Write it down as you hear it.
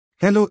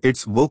Hello,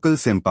 it's Vocal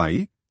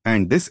Senpai,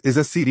 and this is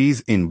a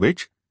series in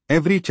which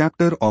every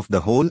chapter of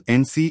the whole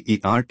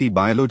NCERT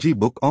Biology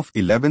book of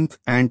 11th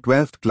and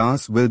 12th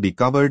class will be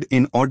covered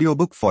in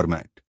audiobook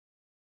format.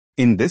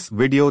 In this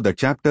video, the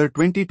chapter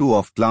 22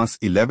 of class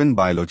 11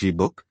 biology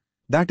book,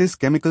 that is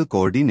chemical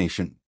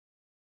coordination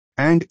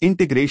and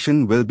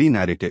integration, will be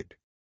narrated.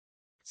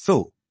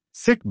 So,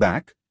 sit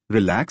back,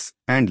 relax,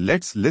 and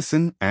let's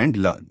listen and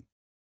learn.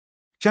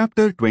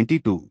 Chapter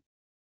 22.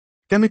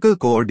 Chemical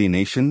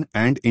coordination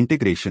and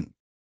integration.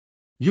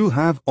 You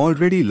have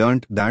already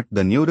learnt that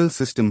the neural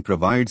system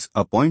provides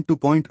a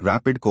point-to-point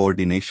rapid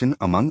coordination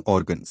among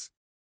organs.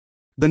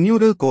 The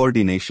neural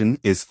coordination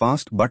is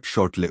fast but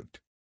short-lived.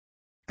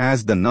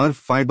 As the nerve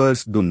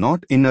fibers do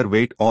not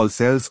innervate all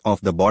cells of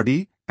the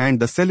body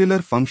and the cellular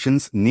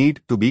functions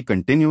need to be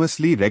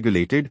continuously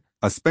regulated,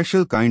 a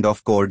special kind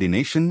of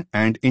coordination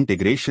and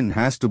integration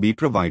has to be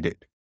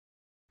provided.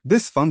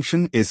 This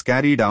function is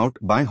carried out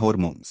by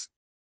hormones.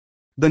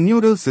 The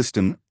neural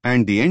system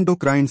and the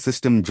endocrine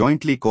system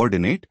jointly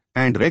coordinate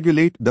and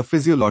regulate the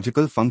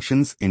physiological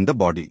functions in the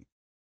body.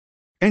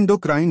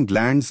 Endocrine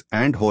glands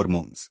and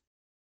hormones.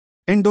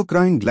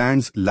 Endocrine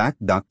glands lack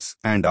ducts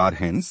and are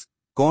hence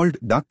called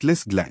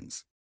ductless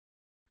glands.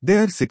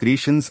 Their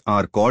secretions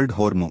are called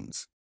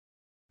hormones.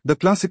 The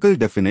classical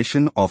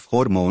definition of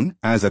hormone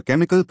as a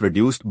chemical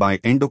produced by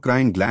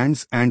endocrine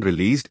glands and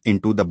released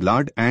into the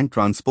blood and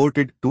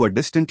transported to a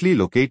distantly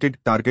located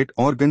target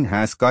organ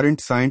has current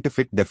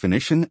scientific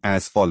definition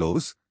as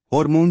follows.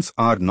 Hormones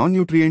are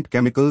non-nutrient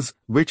chemicals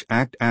which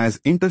act as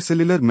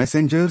intercellular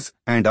messengers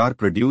and are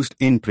produced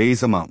in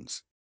trace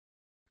amounts.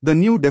 The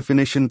new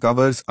definition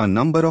covers a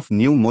number of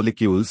new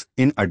molecules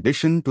in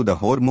addition to the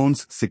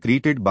hormones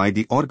secreted by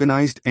the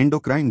organized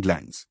endocrine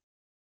glands.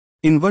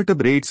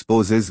 Invertebrates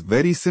possess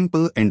very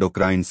simple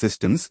endocrine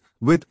systems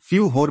with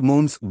few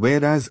hormones,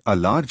 whereas a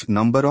large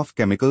number of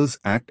chemicals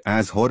act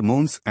as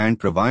hormones and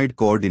provide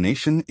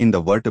coordination in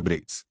the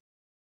vertebrates.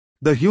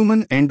 The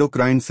human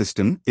endocrine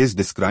system is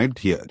described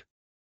here.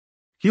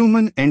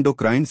 Human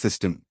endocrine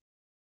system.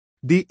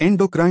 The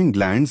endocrine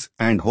glands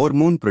and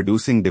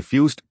hormone-producing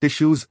diffused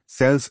tissues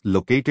cells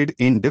located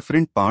in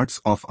different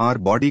parts of our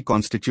body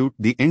constitute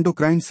the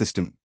endocrine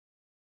system.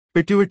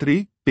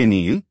 Pituitary,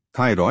 pineal,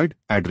 thyroid,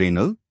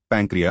 adrenal,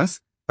 pancreas,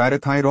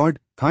 parathyroid,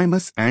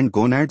 thymus and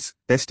gonads,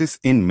 testis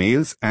in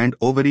males and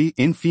ovary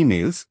in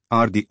females,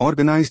 are the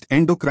organized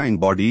endocrine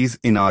bodies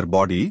in our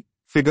body,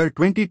 figure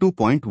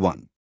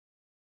 22.1.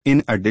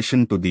 In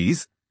addition to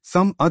these,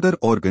 some other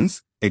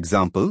organs,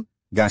 example,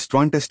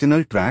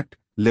 gastrointestinal tract,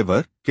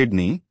 liver,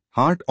 kidney,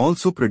 heart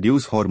also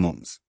produce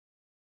hormones.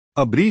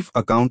 A brief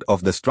account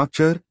of the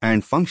structure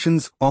and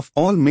functions of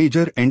all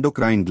major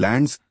endocrine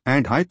glands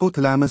and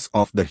hypothalamus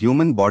of the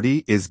human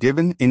body is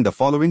given in the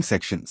following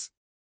sections.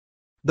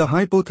 The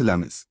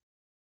hypothalamus.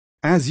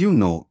 As you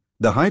know,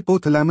 the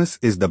hypothalamus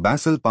is the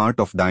basal part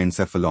of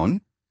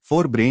diencephalon,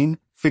 forebrain,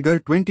 figure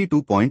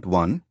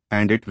 22.1,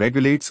 and it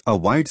regulates a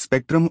wide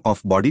spectrum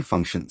of body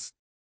functions.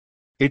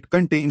 It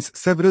contains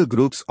several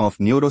groups of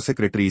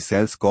neurosecretory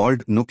cells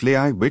called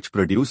nuclei which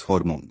produce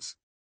hormones.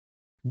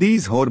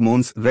 These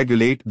hormones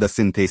regulate the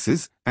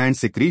synthesis and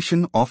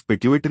secretion of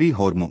pituitary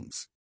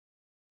hormones.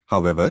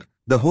 However,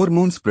 the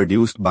hormones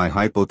produced by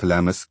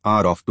hypothalamus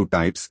are of two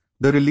types,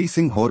 the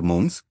releasing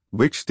hormones,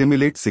 which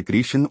stimulate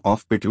secretion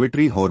of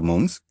pituitary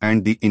hormones,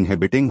 and the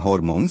inhibiting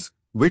hormones,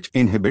 which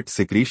inhibit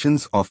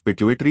secretions of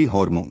pituitary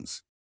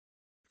hormones.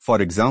 For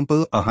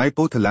example, a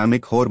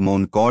hypothalamic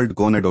hormone called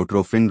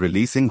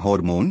gonadotrophin-releasing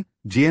hormone,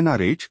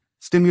 GnRH,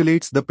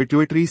 stimulates the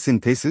pituitary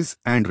synthesis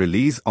and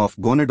release of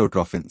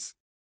gonadotrophins.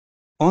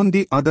 On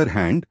the other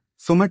hand,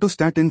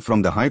 somatostatin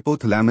from the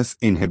hypothalamus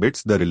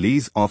inhibits the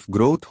release of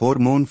growth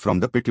hormone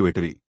from the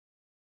pituitary.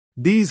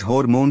 These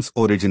hormones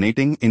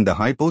originating in the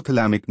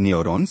hypothalamic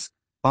neurons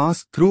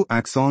pass through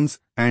axons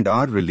and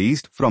are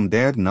released from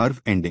their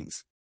nerve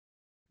endings.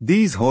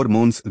 These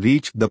hormones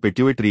reach the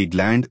pituitary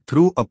gland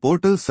through a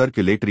portal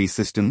circulatory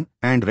system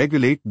and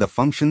regulate the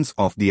functions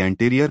of the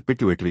anterior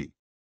pituitary.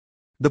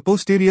 The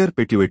posterior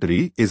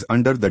pituitary is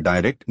under the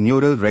direct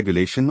neural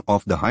regulation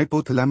of the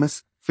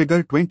hypothalamus,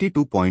 figure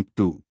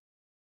 22.2.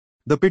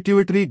 The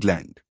pituitary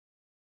gland.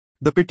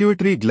 The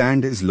pituitary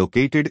gland is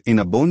located in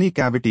a bony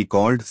cavity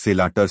called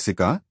sella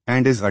turcica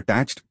and is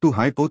attached to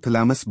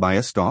hypothalamus by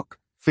a stalk,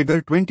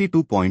 figure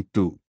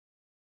 22.2.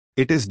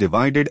 It is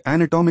divided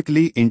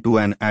anatomically into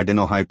an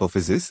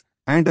adenohypophysis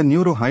and a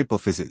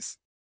neurohypophysis.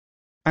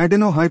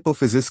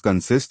 Adenohypophysis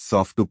consists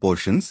of two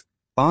portions,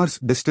 pars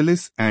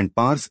distalis and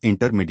pars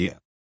intermedia.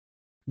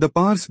 The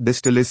pars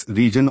distalis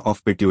region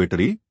of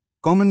pituitary,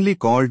 commonly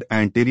called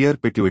anterior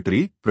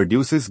pituitary,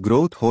 produces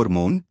growth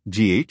hormone,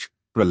 GH,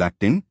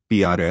 prolactin,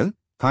 PRL,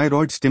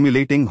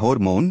 thyroid-stimulating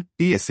hormone,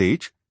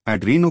 TSH,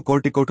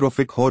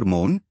 adrenocorticotrophic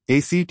hormone,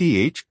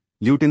 ACTH,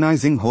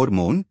 luteinizing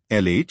hormone,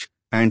 LH,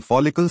 and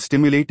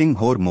follicle-stimulating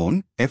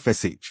hormone,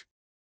 FSH.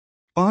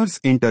 Pars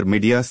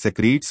intermedia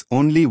secretes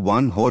only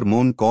one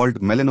hormone called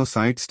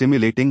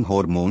melanocyte-stimulating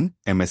hormone,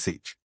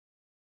 MSH.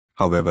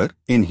 However,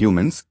 in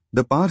humans,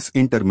 the pars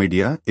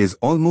intermedia is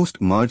almost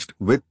merged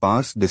with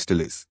pars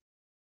distalis.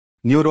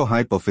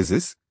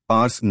 Neurohypophysis,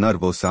 pars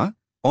nervosa,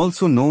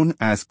 also known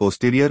as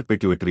posterior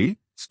pituitary,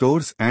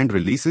 stores and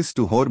releases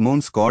two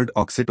hormones called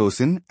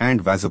oxytocin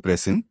and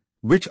vasopressin,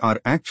 which are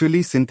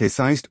actually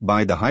synthesized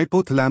by the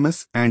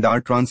hypothalamus and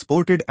are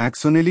transported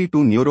axonally to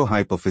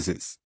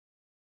neurohypophysis.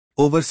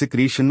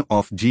 Oversecretion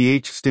of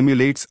GH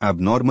stimulates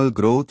abnormal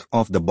growth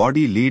of the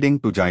body leading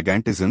to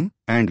gigantism,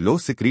 and low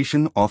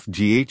secretion of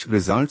GH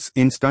results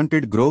in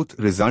stunted growth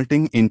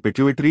resulting in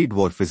pituitary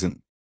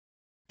dwarfism.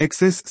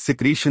 Excess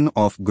secretion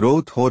of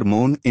growth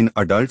hormone in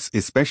adults,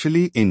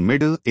 especially in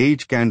middle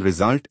age, can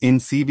result in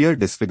severe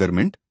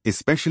disfigurement,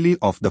 especially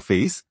of the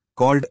face,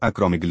 called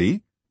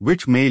acromegaly,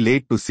 which may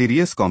lead to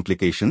serious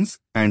complications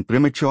and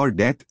premature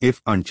death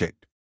if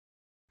unchecked.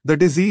 The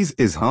disease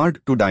is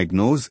hard to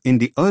diagnose in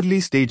the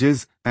early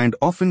stages and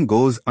often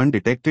goes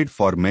undetected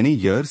for many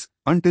years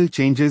until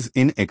changes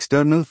in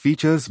external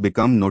features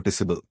become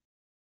noticeable.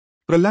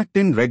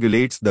 Prolactin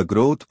regulates the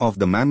growth of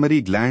the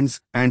mammary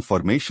glands and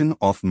formation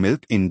of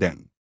milk in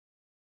them.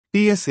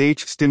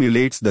 TSH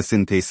stimulates the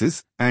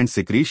synthesis and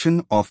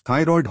secretion of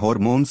thyroid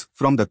hormones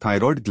from the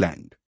thyroid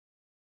gland.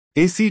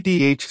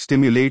 ACTH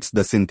stimulates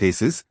the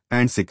synthesis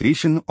and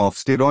secretion of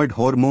steroid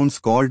hormones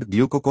called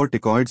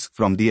glucocorticoids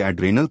from the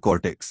adrenal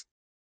cortex.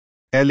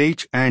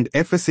 LH and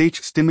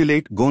FSH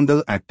stimulate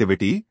gonadal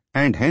activity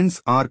and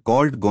hence are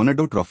called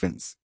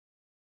gonadotrophins.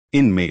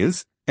 In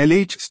males,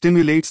 LH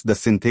stimulates the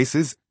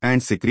synthesis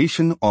and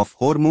secretion of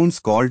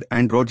hormones called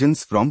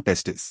androgens from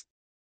testes.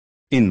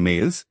 In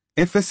males,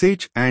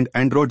 FSH and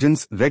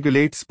androgens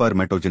regulate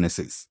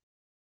spermatogenesis.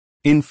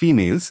 In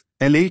females,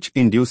 LH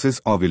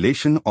induces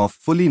ovulation of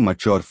fully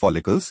mature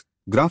follicles,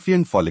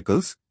 Graafian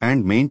follicles,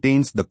 and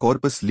maintains the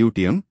corpus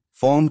luteum,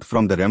 formed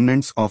from the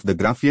remnants of the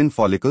Graafian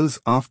follicles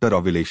after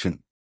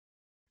ovulation.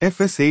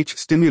 FSH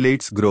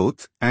stimulates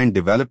growth and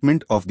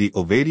development of the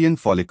ovarian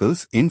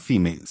follicles in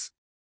females.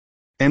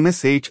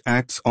 MSH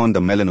acts on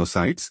the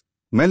melanocytes,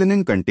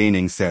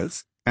 melanin-containing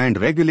cells, and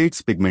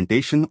regulates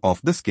pigmentation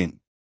of the skin.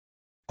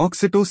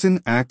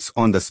 Oxytocin acts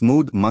on the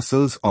smooth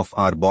muscles of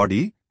our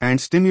body and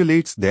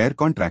stimulates their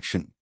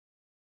contraction.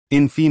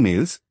 In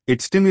females,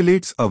 it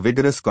stimulates a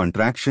vigorous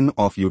contraction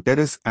of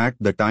uterus at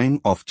the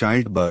time of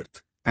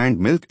childbirth and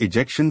milk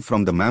ejection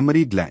from the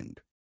mammary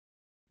gland.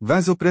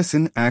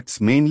 Vasopressin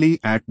acts mainly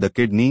at the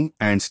kidney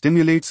and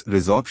stimulates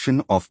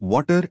resorption of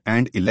water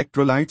and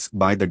electrolytes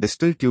by the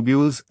distal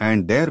tubules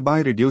and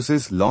thereby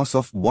reduces loss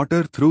of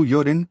water through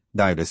urine,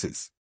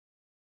 diuresis.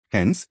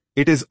 Hence,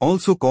 it is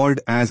also called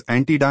as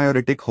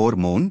antidiuretic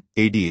hormone,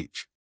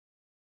 ADH.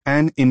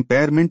 An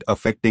impairment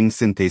affecting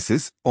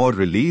synthesis or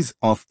release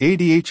of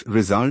ADH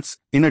results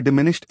in a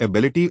diminished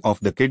ability of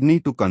the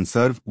kidney to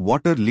conserve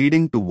water,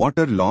 leading to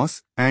water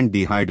loss and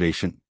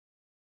dehydration.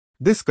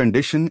 This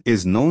condition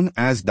is known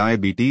as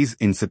diabetes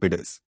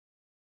insipidus.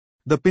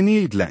 The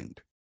pineal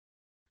gland.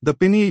 The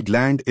pineal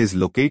gland is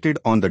located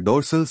on the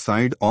dorsal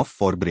side of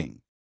forebrain.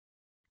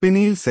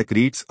 Pineal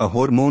secretes a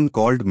hormone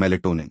called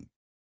melatonin.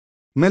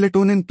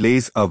 Melatonin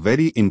plays a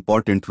very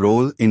important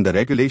role in the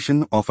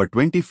regulation of a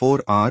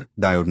 24-hour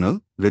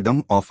diurnal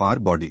rhythm of our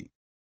body.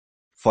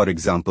 For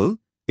example,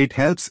 it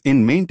helps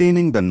in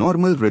maintaining the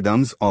normal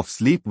rhythms of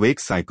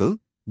sleep-wake cycle,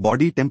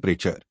 body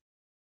temperature.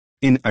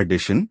 In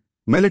addition,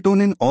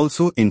 melatonin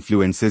also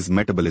influences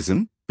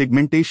metabolism,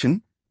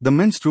 pigmentation, the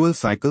menstrual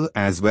cycle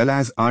as well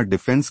as our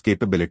defense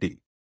capability.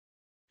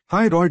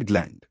 Thyroid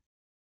gland.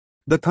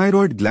 The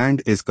thyroid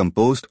gland is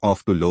composed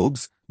of two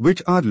lobes,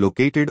 which are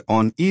located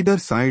on either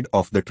side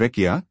of the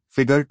trachea,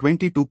 figure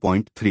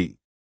 22.3.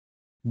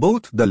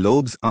 Both the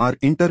lobes are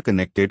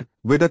interconnected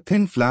with a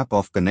thin flap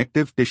of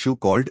connective tissue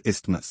called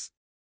isthmus.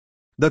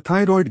 The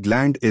thyroid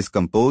gland is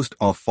composed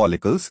of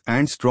follicles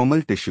and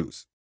stromal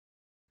tissues.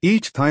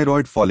 Each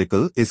thyroid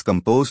follicle is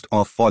composed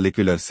of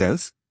follicular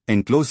cells,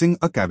 enclosing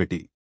a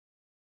cavity.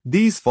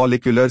 These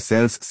follicular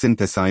cells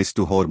synthesize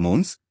two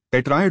hormones,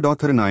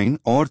 tetraiodothyronine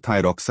or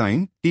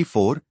thyroxine,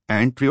 T4,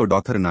 and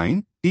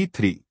triiodothyronine,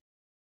 T3.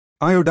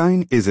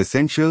 Iodine is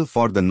essential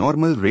for the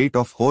normal rate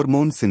of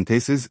hormone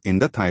synthesis in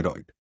the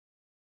thyroid.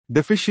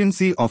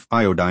 Deficiency of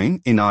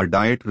iodine in our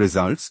diet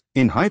results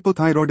in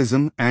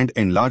hypothyroidism and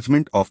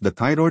enlargement of the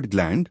thyroid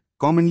gland,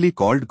 commonly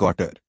called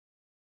goiter.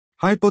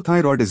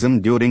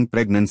 Hypothyroidism during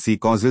pregnancy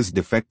causes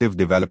defective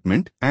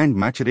development and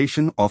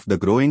maturation of the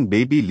growing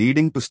baby,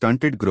 leading to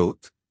stunted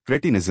growth,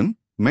 cretinism,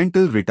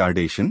 mental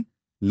retardation,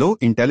 low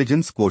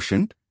intelligence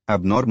quotient,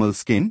 abnormal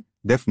skin,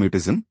 deaf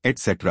mutism,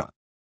 etc.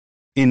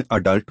 In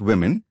adult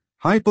women,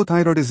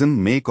 hypothyroidism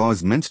may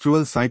cause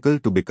menstrual cycle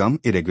to become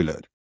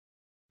irregular.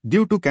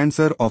 Due to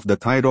cancer of the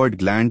thyroid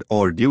gland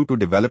or due to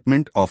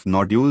development of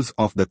nodules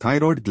of the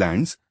thyroid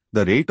glands,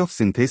 the rate of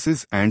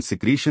synthesis and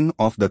secretion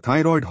of the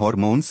thyroid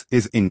hormones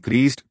is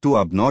increased to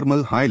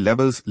abnormal high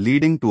levels,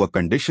 leading to a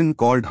condition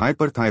called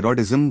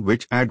hyperthyroidism,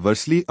 which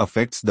adversely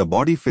affects the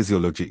body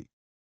physiology.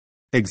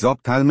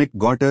 Exophthalmic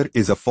goiter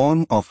is a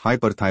form of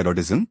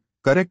hyperthyroidism,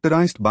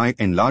 characterized by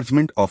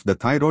enlargement of the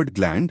thyroid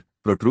gland,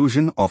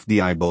 protrusion of the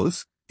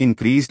eyeballs,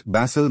 increased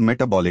basal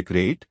metabolic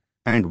rate,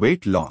 and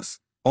weight loss,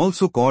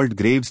 also called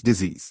Graves'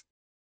 disease.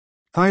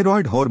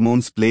 Thyroid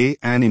hormones play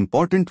an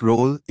important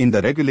role in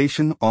the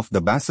regulation of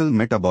the basal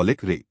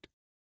metabolic rate.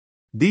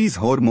 These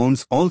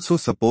hormones also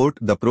support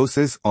the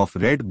process of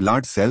red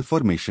blood cell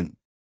formation.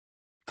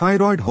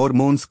 Thyroid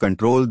hormones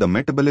control the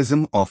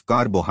metabolism of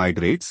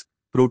carbohydrates,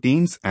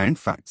 proteins and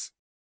fats.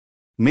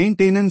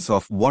 Maintenance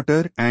of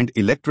water and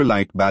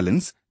electrolyte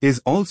balance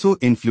is also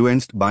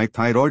influenced by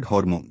thyroid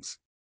hormones.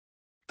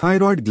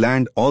 Thyroid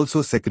gland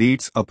also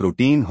secretes a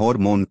protein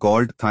hormone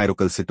called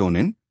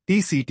thyrocalcitonin,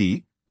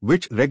 TCT,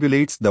 which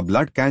regulates the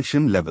blood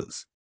calcium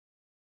levels.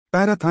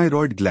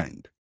 Parathyroid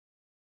gland.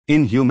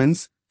 In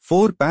humans,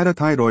 4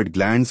 parathyroid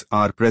glands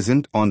are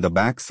present on the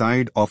back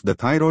side of the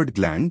thyroid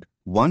gland,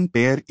 1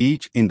 pair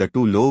each in the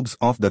 2 lobes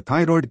of the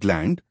thyroid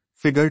gland,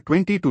 figure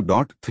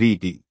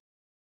 22.3b.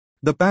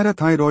 The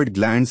parathyroid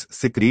glands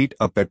secrete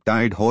a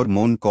peptide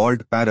hormone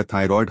called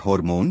parathyroid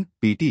hormone,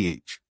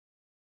 PTH.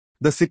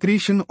 The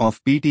secretion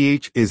of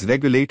PTH is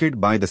regulated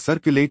by the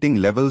circulating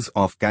levels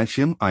of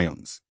calcium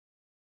ions.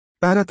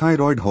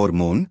 Parathyroid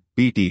hormone,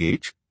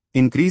 PTH,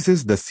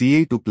 increases the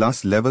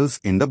Ca2+ levels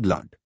in the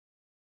blood.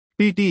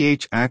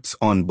 PTH acts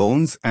on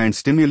bones and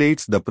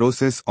stimulates the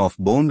process of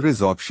bone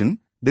resorption,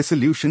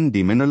 dissolution,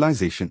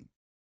 demineralization.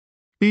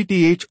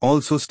 PTH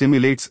also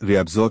stimulates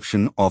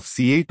reabsorption of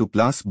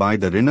Ca2+ by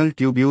the renal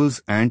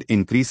tubules and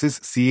increases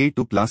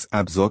Ca2+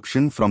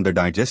 absorption from the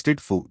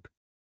digested food.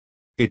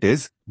 It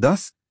is,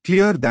 thus,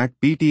 clear that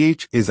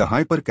PTH is a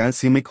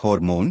hypercalcemic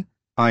hormone,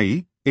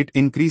 i.e., it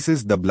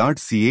increases the blood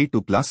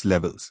Ca2+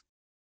 levels.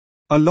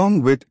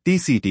 Along with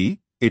TCT,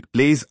 it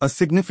plays a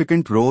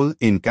significant role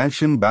in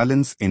calcium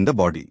balance in the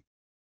body.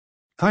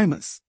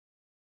 Thymus.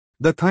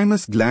 The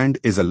thymus gland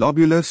is a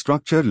lobular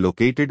structure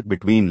located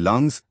between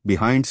lungs,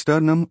 behind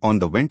sternum on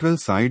the ventral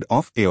side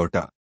of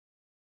aorta.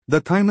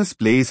 The thymus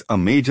plays a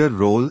major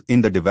role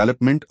in the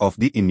development of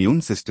the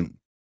immune system.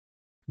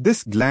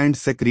 This gland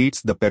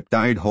secretes the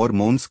peptide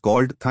hormones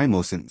called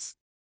thymosins.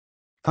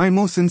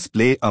 Thymosins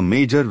play a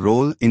major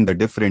role in the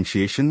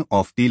differentiation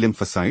of T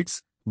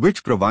lymphocytes,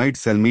 which provide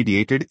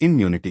cell-mediated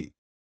immunity.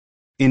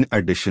 In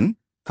addition,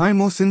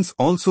 thymosins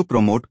also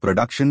promote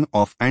production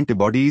of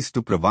antibodies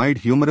to provide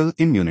humoral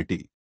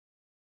immunity.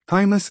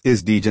 Thymus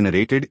is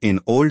degenerated in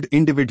old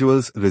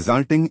individuals,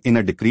 resulting in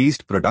a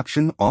decreased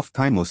production of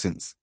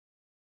thymosins.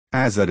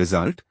 As a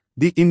result,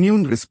 the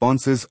immune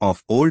responses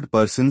of old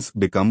persons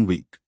become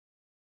weak.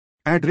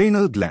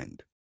 Adrenal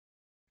gland.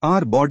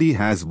 Our body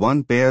has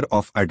 1 pair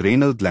of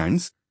adrenal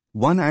glands,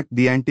 one at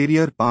the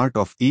anterior part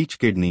of each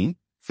kidney,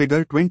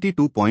 figure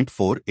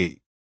 22.4a.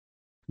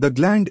 The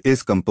gland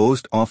is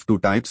composed of 2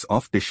 types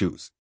of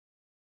tissues.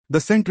 The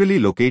centrally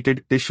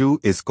located tissue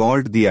is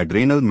called the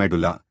adrenal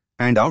medulla,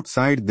 and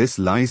outside this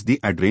lies the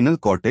adrenal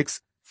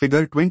cortex,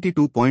 figure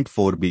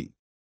 22.4b.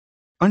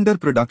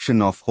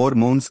 Underproduction of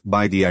hormones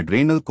by the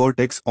adrenal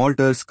cortex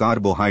alters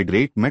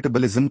carbohydrate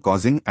metabolism,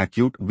 causing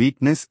acute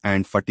weakness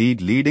and fatigue,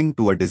 leading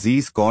to a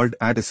disease called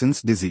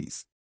Addison's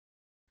disease.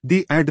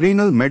 The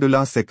adrenal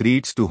medulla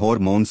secretes 2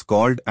 hormones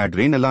called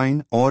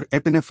adrenaline or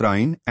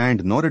epinephrine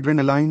and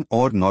noradrenaline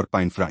or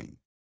norepinephrine.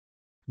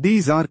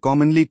 These are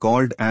commonly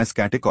called as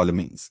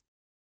catecholamines.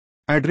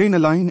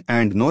 Adrenaline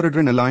and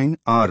noradrenaline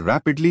are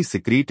rapidly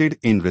secreted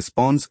in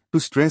response to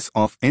stress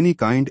of any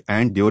kind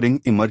and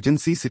during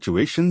emergency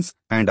situations,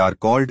 and are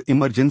called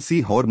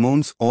emergency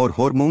hormones or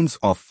hormones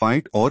of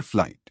fight or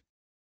flight.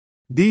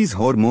 These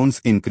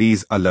hormones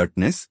increase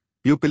alertness,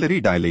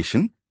 pupillary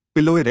dilation,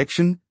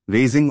 piloerection,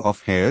 raising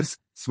of hairs,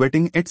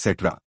 sweating,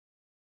 etc.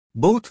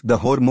 Both the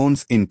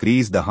hormones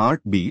increase the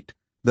heartbeat,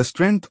 the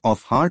strength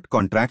of heart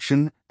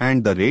contraction,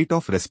 and the rate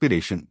of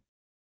respiration.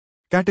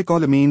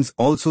 Catecholamines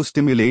also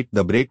stimulate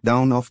the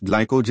breakdown of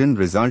glycogen,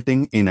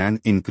 resulting in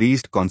an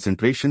increased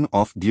concentration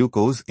of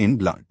glucose in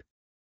blood.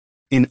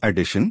 In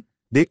addition,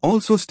 they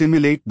also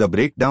stimulate the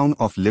breakdown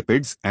of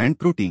lipids and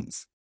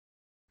proteins.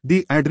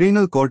 The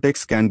adrenal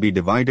cortex can be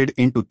divided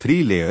into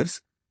 3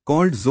 layers,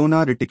 called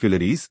zona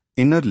reticularis,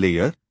 inner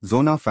layer,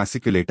 zona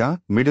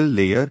fasciculata, middle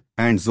layer,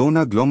 and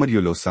zona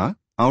glomerulosa,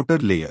 outer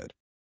layer.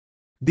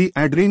 The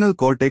adrenal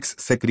cortex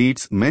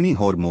secretes many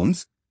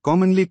hormones,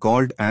 commonly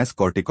called as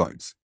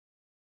corticoids.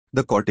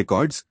 The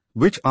corticoids,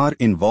 which are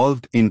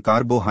involved in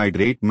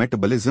carbohydrate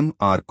metabolism,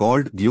 are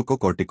called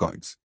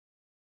glucocorticoids.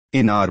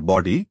 In our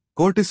body,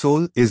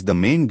 cortisol is the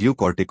main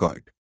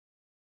glucocorticoid.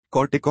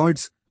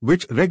 Corticoids,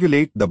 which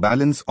regulate the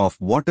balance of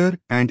water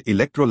and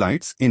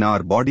electrolytes in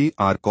our body,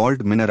 are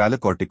called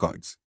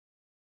mineralocorticoids.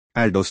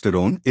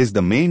 Aldosterone is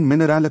the main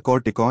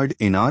mineralocorticoid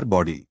in our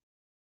body.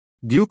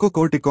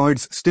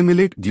 Glucocorticoids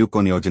stimulate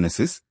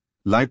gluconeogenesis,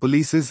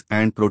 lipolysis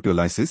and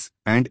proteolysis,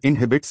 and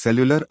inhibit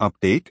cellular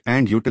uptake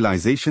and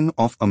utilization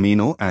of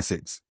amino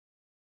acids.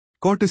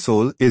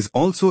 Cortisol is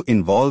also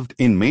involved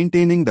in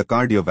maintaining the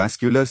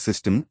cardiovascular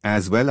system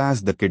as well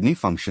as the kidney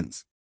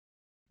functions.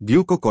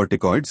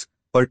 Glucocorticoids,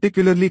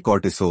 particularly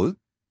cortisol,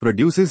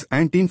 produces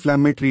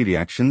anti-inflammatory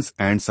reactions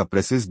and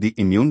suppresses the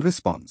immune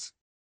response.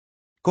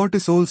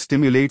 Cortisol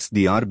stimulates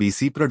the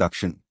RBC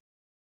production.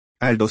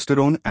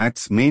 aldosterone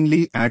acts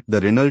mainly at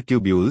the renal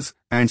tubules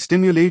and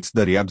stimulates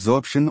the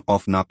reabsorption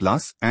of Na+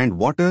 and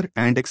water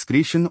and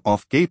excretion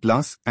of K+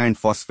 and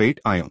phosphate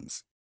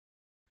ions.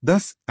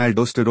 Thus,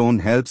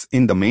 aldosterone helps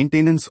in the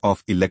maintenance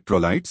of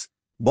electrolytes,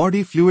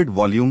 body fluid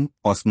volume,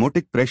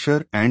 osmotic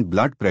pressure and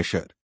blood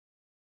pressure.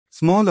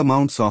 Small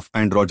amounts of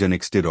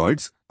androgenic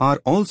steroids are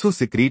also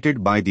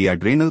secreted by the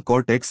adrenal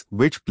cortex,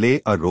 which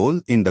play a role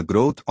in the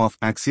growth of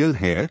axial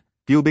hair,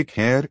 pubic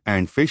hair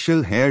and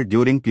facial hair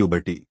during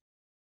puberty.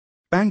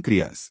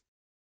 Pancreas.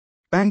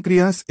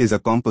 Pancreas is a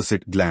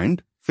composite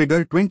gland,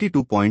 figure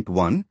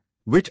 22.1,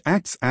 which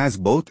acts as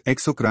both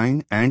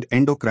exocrine and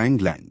endocrine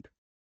gland.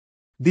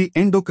 The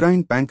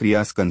endocrine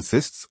pancreas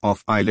consists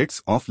of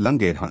islets of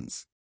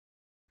Langerhans.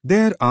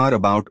 There are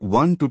about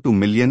 1 to 2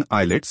 million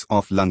islets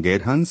of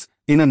Langerhans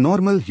in a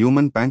normal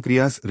human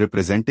pancreas,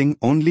 representing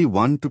only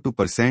 1 to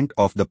 2%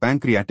 of the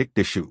pancreatic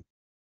tissue.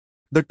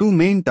 The two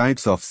main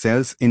types of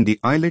cells in the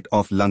islet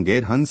of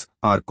Langerhans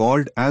are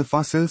called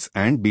alpha cells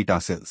and beta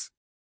cells.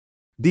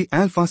 The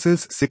alpha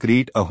cells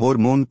secrete a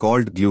hormone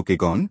called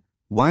glucagon,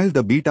 while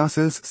the beta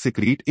cells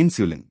secrete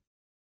insulin.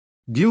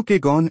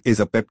 Glucagon is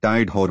a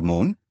peptide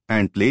hormone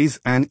and plays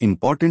an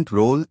important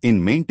role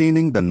in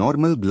maintaining the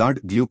normal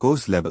blood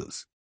glucose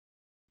levels.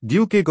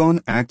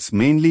 Glucagon acts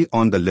mainly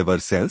on the liver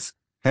cells,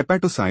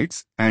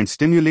 hepatocytes, and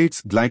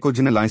stimulates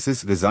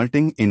glycogenolysis,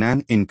 resulting in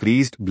an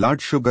increased blood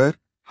sugar,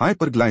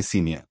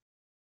 hyperglycemia.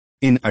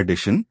 In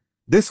addition,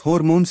 this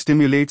hormone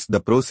stimulates the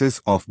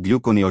process of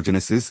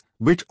gluconeogenesis,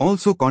 which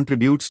also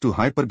contributes to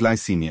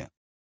hyperglycemia.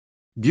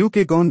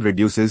 Glucagon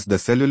reduces the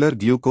cellular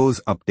glucose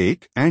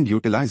uptake and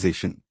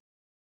utilization.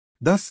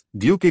 Thus,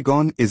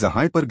 glucagon is a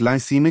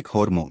hyperglycemic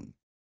hormone.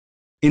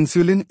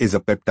 Insulin is a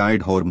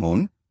peptide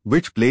hormone,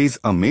 which plays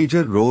a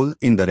major role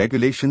in the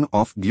regulation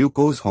of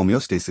glucose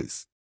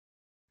homeostasis.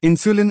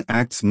 Insulin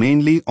acts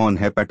mainly on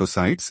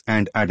hepatocytes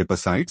and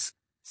adipocytes,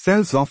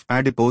 cells of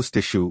adipose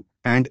tissue,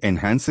 and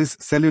enhances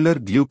cellular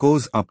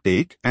glucose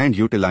uptake and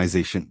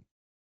utilization.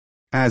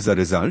 As a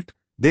result,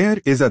 there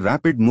is a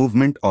rapid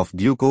movement of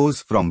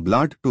glucose from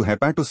blood to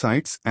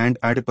hepatocytes and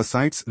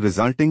adipocytes,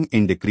 resulting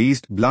in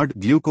decreased blood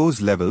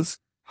glucose levels,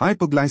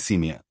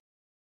 hypoglycemia.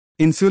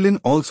 Insulin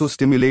also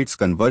stimulates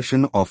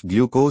conversion of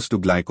glucose to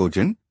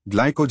glycogen,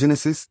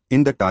 glycogenesis,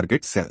 in the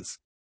target cells.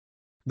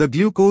 The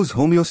glucose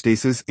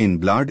homeostasis in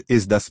blood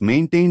is thus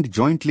maintained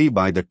jointly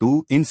by the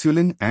two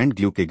insulin and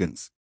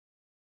glucagons.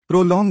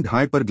 Prolonged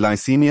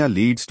hyperglycemia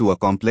leads to a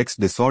complex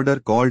disorder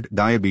called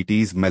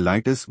diabetes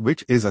mellitus,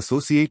 which is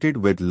associated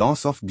with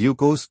loss of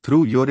glucose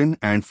through urine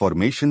and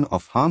formation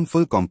of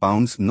harmful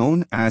compounds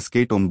known as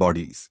ketone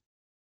bodies.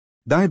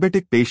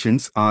 Diabetic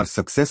patients are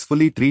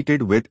successfully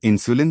treated with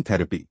insulin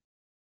therapy.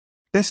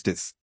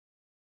 Testis.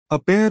 A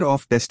pair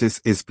of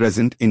testes is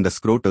present in the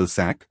scrotal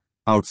sac,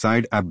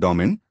 outside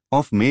abdomen,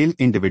 of male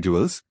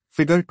individuals,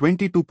 figure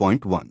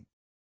 22.1.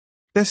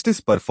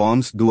 Testis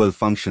performs dual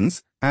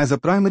functions as a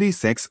primary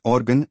sex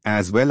organ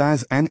as well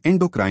as an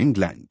endocrine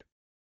gland.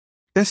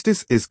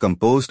 Testis is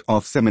composed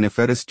of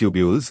seminiferous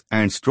tubules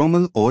and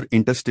stromal or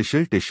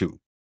interstitial tissue.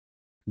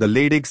 The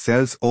Leydig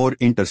cells or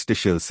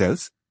interstitial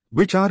cells,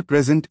 which are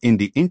present in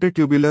the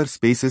intertubular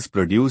spaces,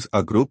 produce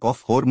a group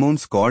of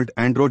hormones called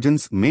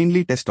androgens,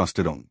 mainly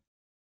testosterone.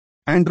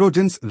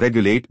 Androgens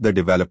regulate the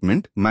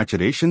development,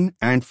 maturation,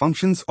 and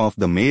functions of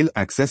the male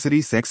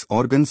accessory sex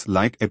organs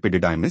like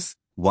epididymis,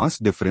 vas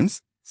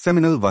deferens,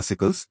 seminal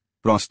vesicles,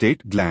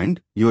 prostate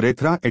gland,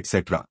 urethra,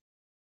 etc.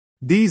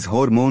 These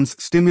hormones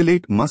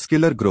stimulate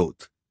muscular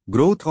growth,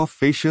 growth of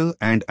facial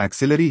and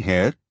axillary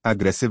hair,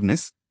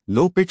 aggressiveness,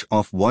 low pitch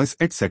of voice,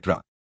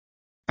 etc.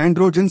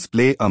 Androgens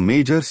play a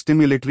major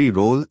stimulatory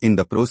role in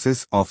the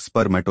process of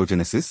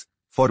spermatogenesis,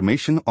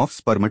 formation of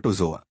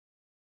spermatozoa.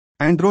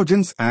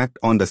 Androgens act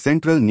on the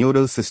central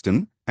neural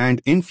system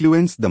and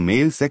influence the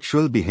male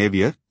sexual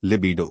behavior,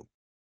 libido.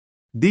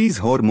 These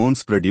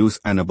hormones produce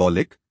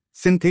anabolic,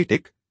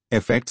 synthetic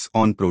effects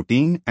on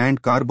protein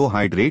and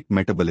carbohydrate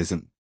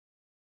metabolism.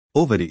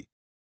 Ovary.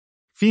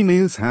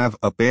 Females have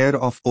a pair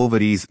of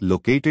ovaries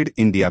located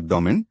in the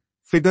abdomen,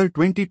 figure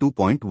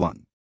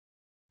 22.1.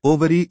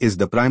 Ovary is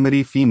the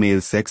primary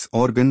female sex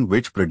organ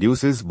which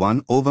produces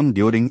one ovum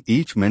during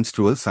each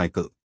menstrual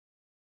cycle.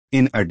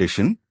 In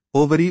addition,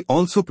 ovary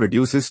also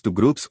produces two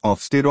groups of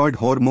steroid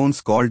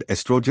hormones called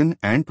estrogen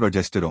and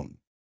progesterone.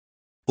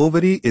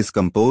 Ovary is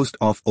composed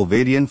of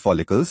ovarian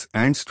follicles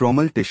and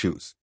stromal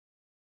tissues.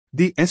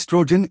 The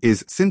estrogen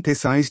is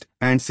synthesized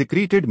and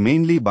secreted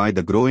mainly by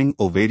the growing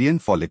ovarian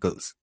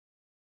follicles.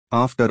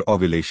 After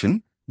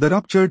ovulation, the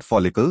ruptured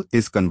follicle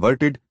is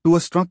converted to a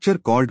structure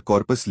called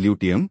corpus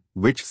luteum,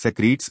 which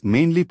secretes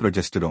mainly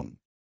progesterone.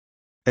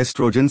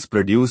 Estrogens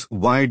produce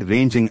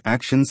wide-ranging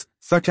actions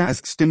such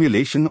as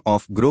stimulation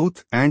of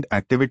growth and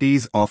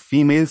activities of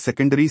female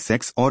secondary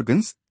sex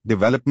organs,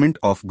 development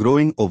of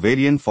growing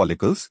ovarian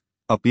follicles,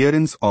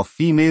 appearance of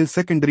female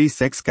secondary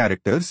sex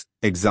characters,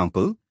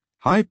 example,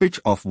 high pitch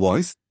of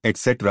voice,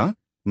 etc.,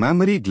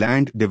 mammary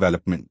gland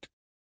development.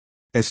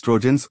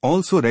 Estrogens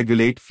also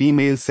regulate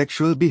female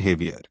sexual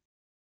behavior.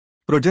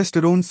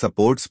 Progesterone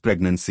supports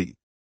pregnancy.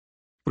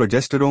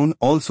 Progesterone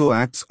also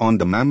acts on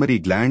the mammary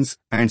glands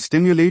and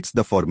stimulates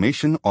the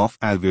formation of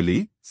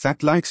alveoli,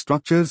 sac-like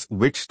structures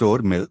which store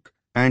milk,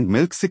 and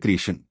milk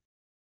secretion.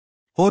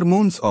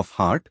 Hormones of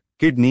heart,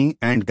 kidney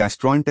and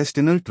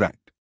gastrointestinal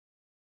tract.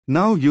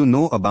 Now you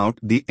know about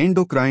the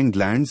endocrine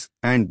glands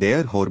and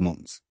their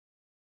hormones.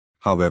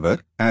 However,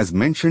 as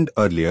mentioned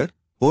earlier,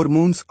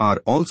 hormones are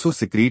also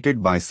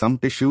secreted by some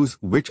tissues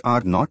which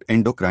are not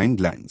endocrine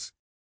glands.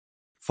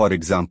 For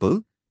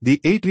example, the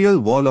atrial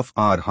wall of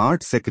our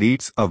heart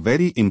secretes a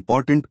very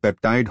important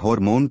peptide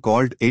hormone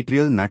called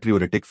atrial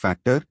natriuretic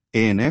factor,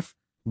 ANF,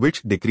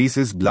 which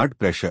decreases blood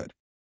pressure.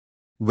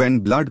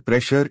 When blood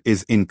pressure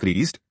is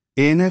increased,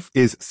 ANF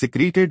is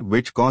secreted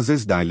which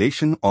causes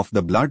dilation of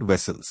the blood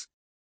vessels.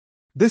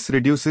 This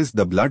reduces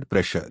the blood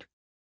pressure.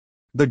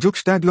 The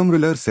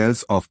juxtaglomerular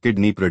cells of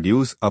kidney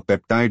produce a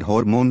peptide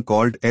hormone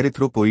called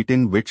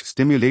erythropoietin which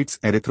stimulates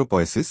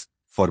erythropoiesis,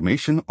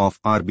 formation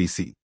of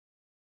RBC.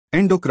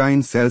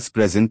 Endocrine cells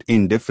present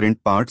in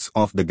different parts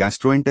of the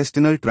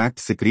gastrointestinal tract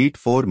secrete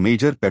four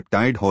major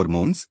peptide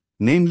hormones,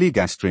 namely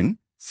gastrin,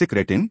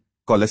 secretin,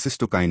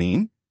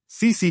 cholecystokinin,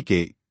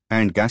 CCK,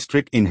 and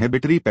gastric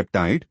inhibitory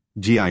peptide,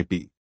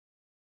 GIP.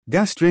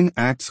 Gastrin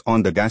acts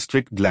on the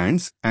gastric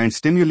glands and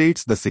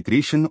stimulates the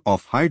secretion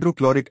of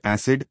hydrochloric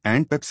acid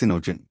and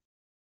pepsinogen.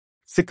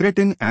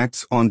 Secretin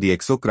acts on the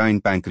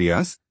exocrine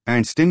pancreas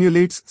and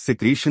stimulates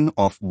secretion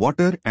of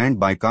water and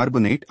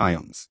bicarbonate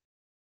ions.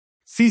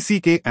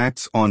 CCK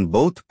acts on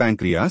both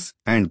pancreas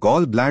and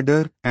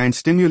gallbladder and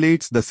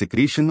stimulates the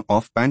secretion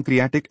of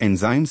pancreatic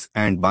enzymes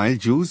and bile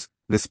juice,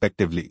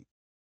 respectively.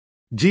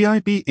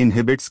 GIP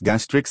inhibits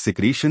gastric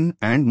secretion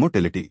and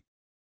motility.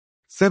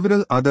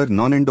 Several other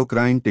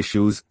non-endocrine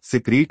tissues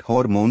secrete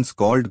hormones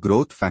called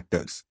growth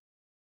factors.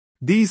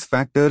 These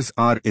factors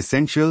are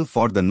essential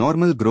for the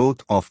normal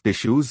growth of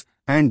tissues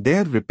and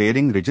their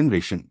repairing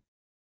regeneration.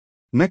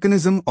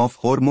 Mechanism of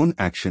hormone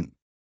action.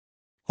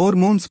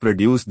 Hormones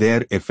produce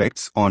their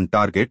effects on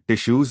target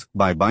tissues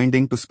by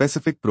binding to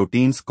specific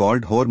proteins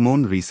called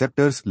hormone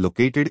receptors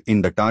located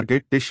in the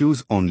target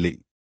tissues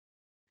only.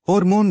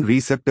 Hormone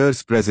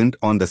receptors present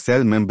on the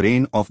cell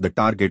membrane of the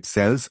target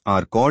cells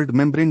are called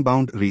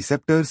membrane-bound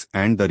receptors,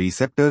 and the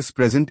receptors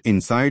present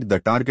inside the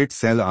target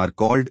cell are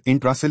called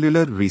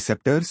intracellular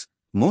receptors,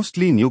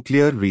 mostly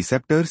nuclear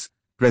receptors,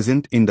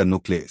 present in the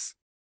nucleus.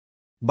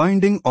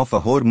 Binding of a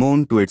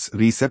hormone to its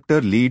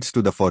receptor leads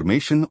to the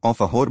formation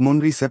of a hormone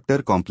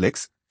receptor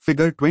complex,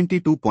 figure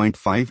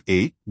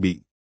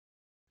 22.5a-b.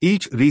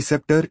 Each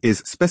receptor is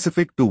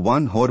specific to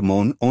one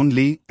hormone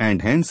only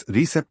and hence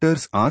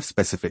receptors are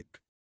specific.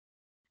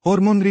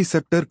 Hormone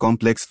receptor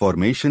complex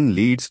formation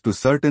leads to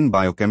certain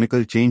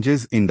biochemical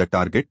changes in the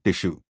target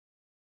tissue.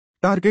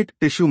 Target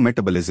tissue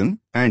metabolism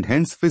and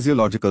hence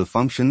physiological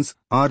functions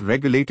are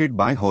regulated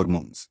by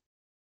hormones.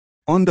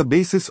 On the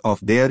basis of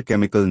their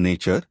chemical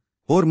nature,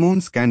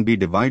 hormones can be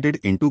divided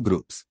into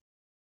groups.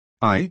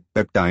 I.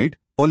 Peptide,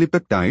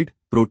 polypeptide,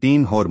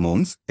 protein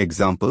hormones,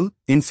 example,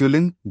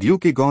 insulin,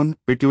 glucagon,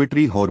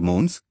 pituitary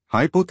hormones,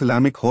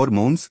 hypothalamic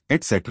hormones,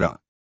 etc.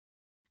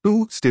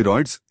 2.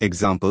 Steroids,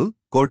 example,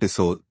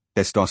 cortisol,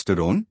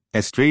 testosterone,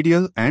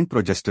 estradiol and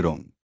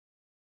progesterone.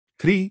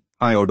 3.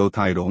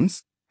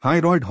 Iodothyrones,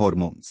 thyroid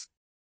hormones.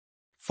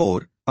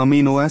 4.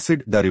 Amino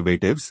acid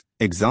derivatives,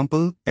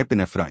 example,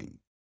 epinephrine.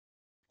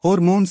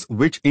 Hormones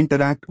which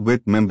interact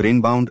with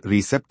membrane-bound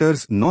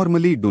receptors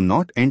normally do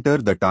not enter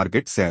the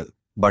target cell,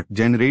 but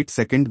generate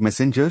second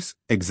messengers,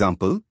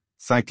 example,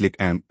 cyclic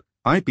AMP,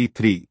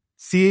 IP3,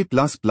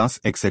 Ca++,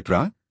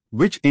 etc.,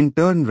 which in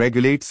turn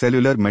regulate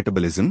cellular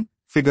metabolism,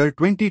 figure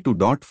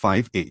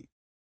 22.5a.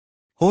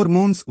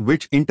 Hormones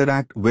which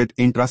interact with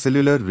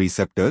intracellular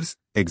receptors,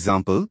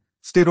 example,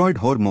 steroid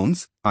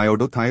hormones,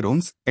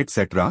 iodothyrones,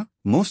 etc.,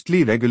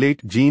 mostly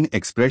regulate gene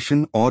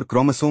expression or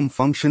chromosome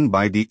function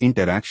by the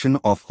interaction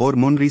of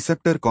hormone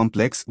receptor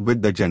complex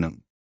with the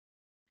genome.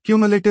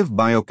 Cumulative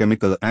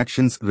biochemical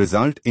actions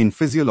result in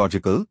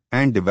physiological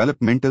and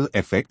developmental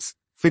effects,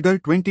 figure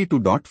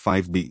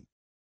 22.5b.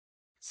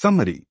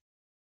 Summary.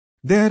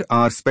 There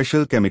are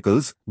special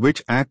chemicals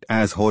which act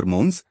as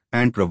hormones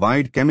and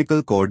provide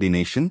chemical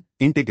coordination,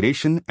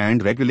 integration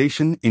and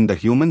regulation in the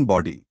human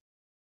body.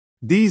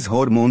 These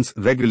hormones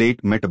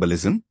regulate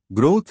metabolism,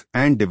 growth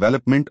and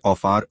development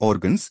of our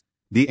organs,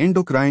 the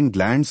endocrine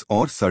glands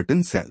or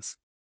certain cells.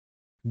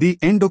 The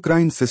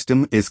endocrine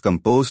system is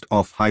composed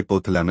of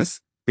hypothalamus,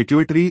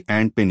 pituitary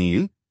and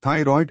pineal,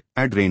 thyroid,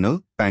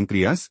 adrenal,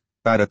 pancreas,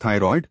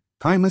 parathyroid,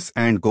 thymus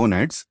and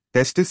gonads,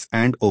 testis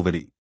and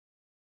ovary.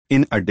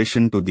 In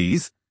addition to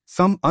these,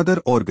 some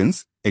other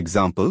organs,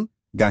 example,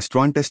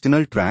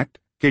 gastrointestinal tract,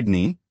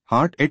 kidney,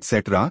 heart,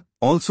 etc.,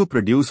 also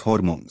produce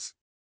hormones.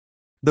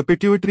 The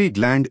pituitary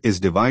gland is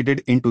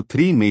divided into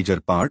three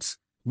major parts,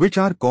 which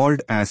are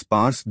called as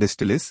pars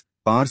distalis,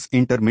 pars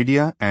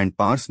intermedia and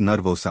pars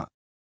nervosa.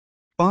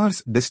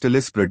 Pars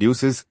distalis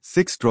produces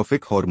 6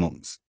 trophic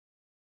hormones.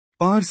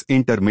 Pars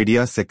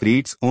intermedia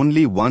secretes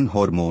only one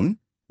hormone,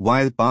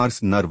 while pars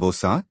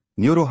nervosa,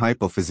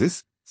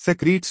 neurohypophysis,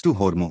 secretes 2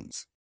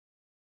 hormones.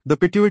 The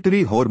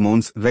pituitary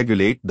hormones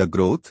regulate the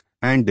growth,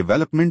 and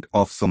development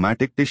of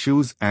somatic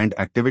tissues and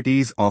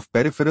activities of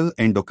peripheral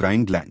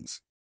endocrine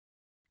glands.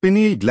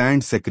 Pineal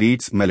gland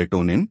secretes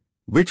melatonin,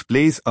 which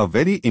plays a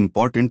very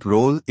important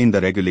role in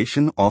the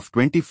regulation of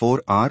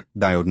 24-hour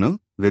diurnal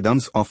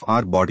rhythms of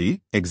our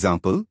body,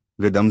 example,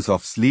 rhythms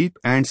of sleep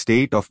and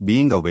state of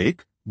being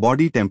awake,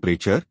 body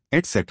temperature,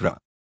 etc.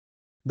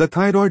 The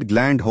thyroid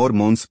gland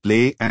hormones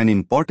play an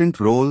important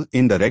role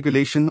in the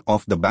regulation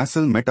of the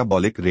basal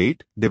metabolic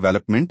rate,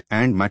 development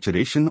and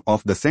maturation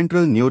of the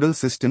central neural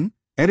system,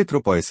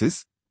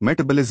 erythropoiesis,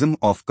 metabolism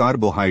of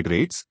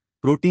carbohydrates,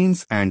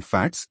 proteins and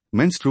fats,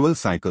 menstrual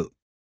cycle.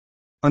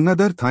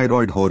 Another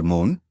thyroid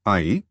hormone,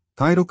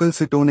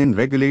 thyrocalcitonin,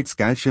 regulates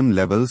calcium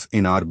levels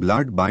in our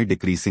blood by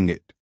decreasing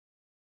it.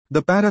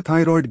 The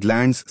parathyroid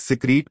glands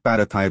secrete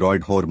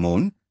parathyroid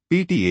hormone,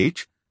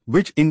 PTH,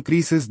 which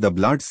increases the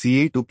blood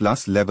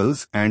Ca2+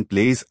 levels and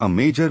plays a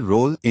major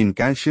role in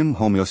calcium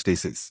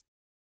homeostasis.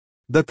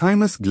 The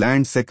thymus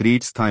gland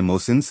secretes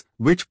thymosins,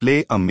 which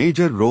play a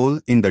major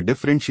role in the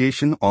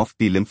differentiation of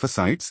T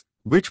lymphocytes,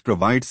 which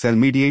provide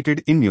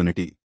cell-mediated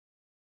immunity.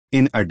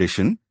 In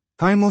addition,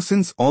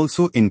 thymosins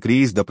also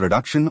increase the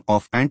production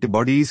of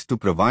antibodies to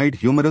provide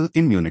humoral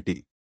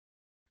immunity.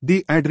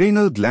 The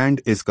adrenal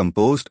gland is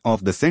composed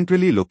of the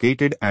centrally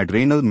located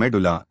adrenal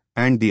medulla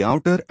and the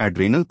outer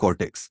adrenal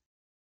cortex.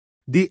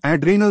 The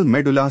adrenal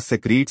medulla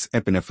secretes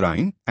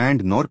epinephrine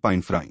and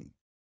norepinephrine.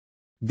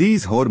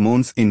 These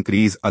hormones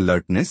increase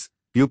alertness,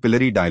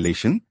 pupillary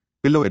dilation,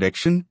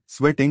 piloerection,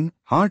 sweating,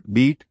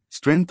 heartbeat,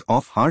 strength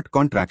of heart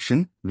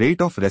contraction, rate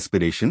of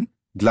respiration,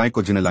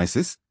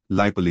 glycogenolysis,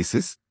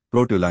 lipolysis,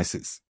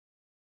 proteolysis.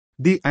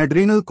 The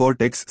adrenal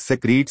cortex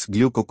secretes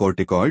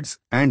glucocorticoids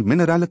and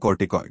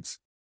mineralocorticoids.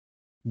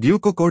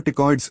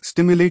 Glucocorticoids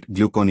stimulate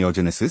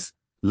gluconeogenesis,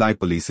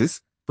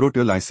 lipolysis,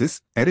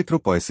 proteolysis,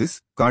 erythropoiesis,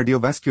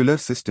 cardiovascular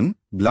system,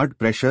 blood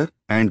pressure,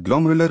 and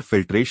glomerular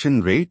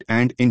filtration rate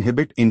and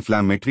inhibit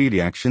inflammatory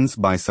reactions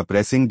by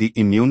suppressing the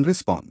immune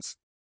response.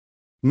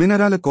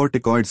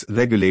 Mineralocorticoids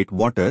regulate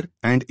water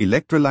and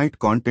electrolyte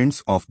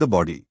contents of the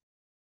body.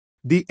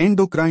 The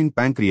endocrine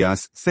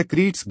pancreas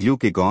secretes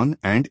glucagon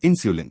and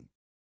insulin.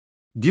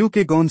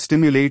 Glucagon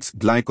stimulates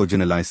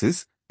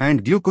glycogenolysis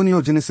and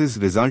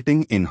gluconeogenesis,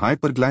 resulting in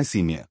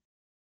hyperglycemia.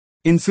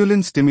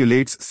 Insulin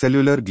stimulates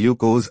cellular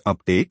glucose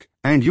uptake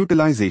and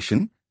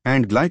utilization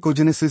and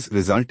glycogenesis,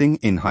 resulting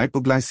in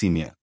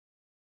hypoglycemia.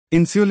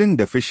 Insulin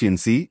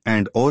deficiency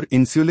and/or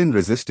insulin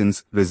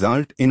resistance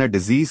result in a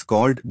disease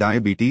called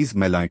diabetes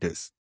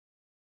mellitus.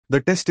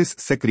 The testis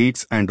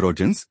secretes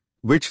androgens,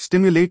 which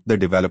stimulate the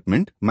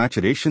development,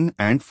 maturation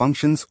and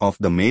functions of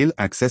the male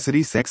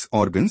accessory sex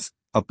organs,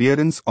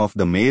 appearance of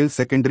the male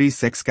secondary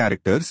sex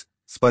characters,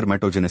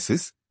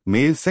 spermatogenesis,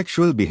 male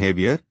sexual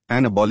behavior,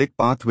 anabolic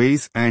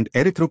pathways and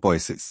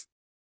erythropoiesis.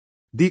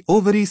 The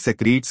ovary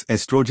secretes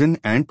estrogen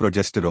and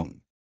progesterone.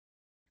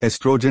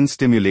 Estrogen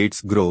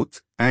stimulates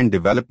growth and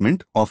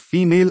development of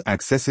female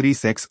accessory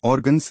sex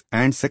organs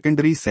and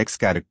secondary sex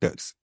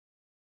characters.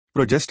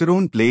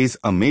 Progesterone plays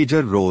a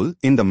major role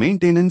in the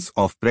maintenance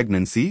of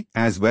pregnancy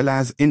as well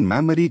as in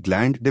mammary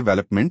gland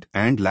development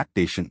and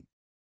lactation.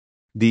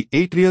 The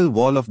atrial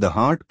wall of the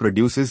heart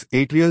produces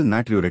atrial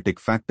natriuretic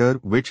factor,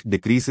 which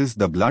decreases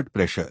the blood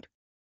pressure.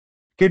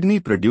 Kidney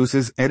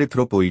produces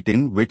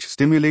erythropoietin, which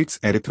stimulates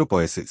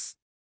erythropoiesis.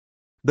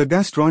 The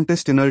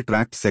gastrointestinal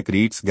tract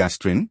secretes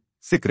gastrin,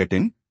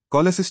 secretin,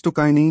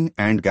 cholecystokinin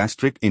and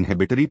gastric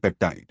inhibitory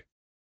peptide.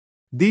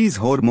 These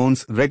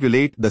hormones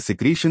regulate the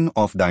secretion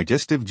of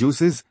digestive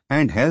juices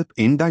and help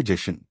in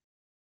digestion.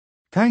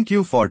 Thank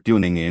you for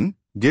tuning in.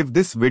 Give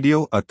this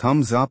video a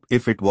thumbs up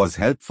if it was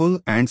helpful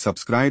and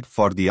subscribe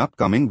for the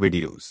upcoming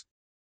videos.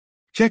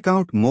 Check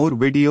out more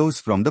videos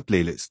from the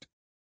playlist.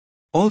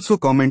 Also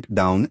comment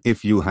down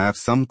if you have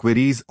some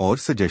queries or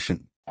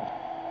suggestion.